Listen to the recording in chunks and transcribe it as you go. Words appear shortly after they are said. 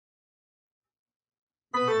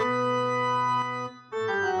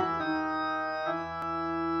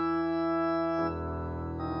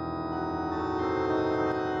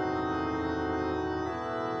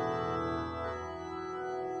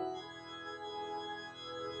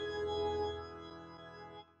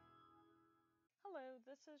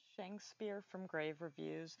Ring Spear from Grave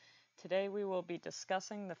Reviews. Today we will be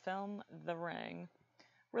discussing the film The Ring.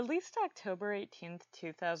 Released October 18th,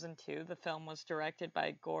 2002, the film was directed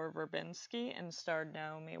by Gore Verbinski and starred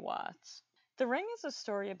Naomi Watts. The Ring is a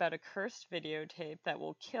story about a cursed videotape that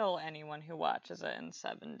will kill anyone who watches it in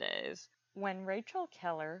 7 days. When Rachel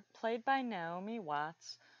Keller, played by Naomi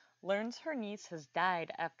Watts, learns her niece has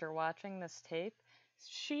died after watching this tape,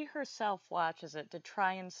 she herself watches it to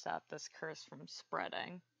try and stop this curse from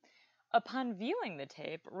spreading. Upon viewing the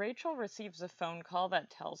tape, Rachel receives a phone call that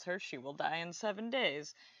tells her she will die in 7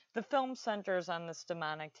 days. The film centers on this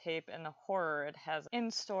demonic tape and the horror it has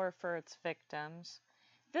in store for its victims.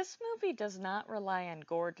 This movie does not rely on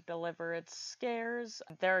gore to deliver its scares.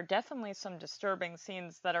 There are definitely some disturbing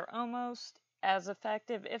scenes that are almost as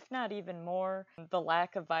effective, if not even more. The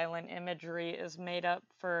lack of violent imagery is made up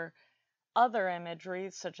for other imagery,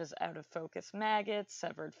 such as out-of-focus maggots,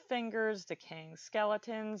 severed fingers, decaying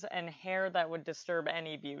skeletons, and hair that would disturb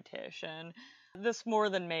any beautician. This more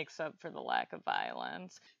than makes up for the lack of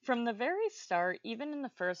violence. From the very start, even in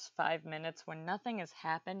the first 5 minutes when nothing has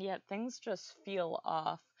happened yet, things just feel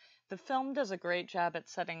off. The film does a great job at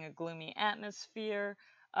setting a gloomy atmosphere,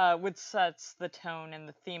 which sets the tone and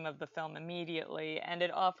the theme of the film immediately, and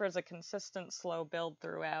it offers a consistent slow build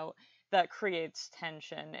throughout that creates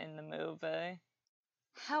tension in the movie.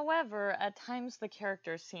 However, at times the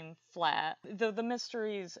characters seem flat, though the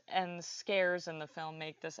mysteries and scares in the film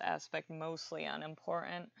make this aspect mostly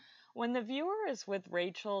unimportant. When the viewer is with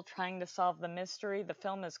Rachel trying to solve the mystery, the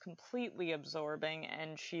film is completely absorbing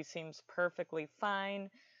and she seems perfectly fine.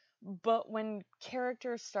 But when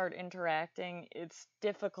characters start interacting, it's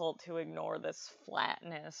difficult to ignore this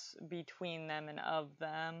flatness between them and of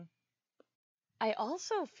them. I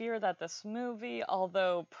also fear that this movie,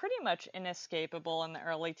 although pretty much inescapable in the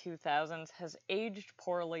early 2000s, has aged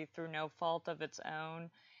poorly through no fault of its own.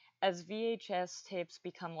 As VHS tapes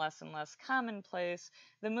become less and less commonplace,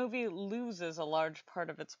 the movie loses a large part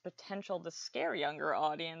of its potential to scare younger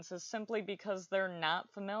audiences simply because they're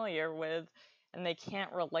not familiar with and they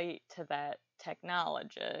can't relate to that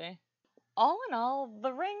technology. All in all,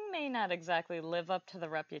 The Ring may not exactly live up to the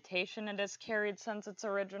reputation it has carried since its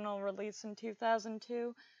original release in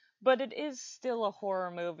 2002, but it is still a horror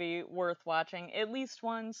movie worth watching at least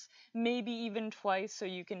once, maybe even twice, so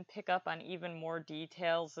you can pick up on even more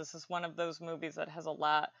details. This is one of those movies that has a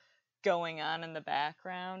lot going on in the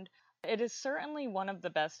background. It is certainly one of the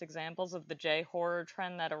best examples of the J-horror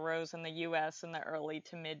trend that arose in the US in the early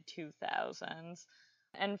to mid-2000s.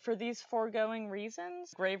 And for these foregoing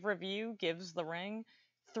reasons, Grave Review gives The Ring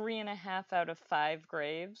 3.5 out of 5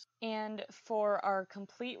 graves. And for our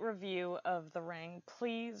complete review of The Ring,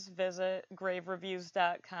 please visit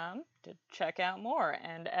gravereviews.com to check out more.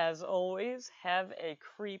 And as always, have a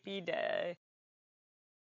creepy day.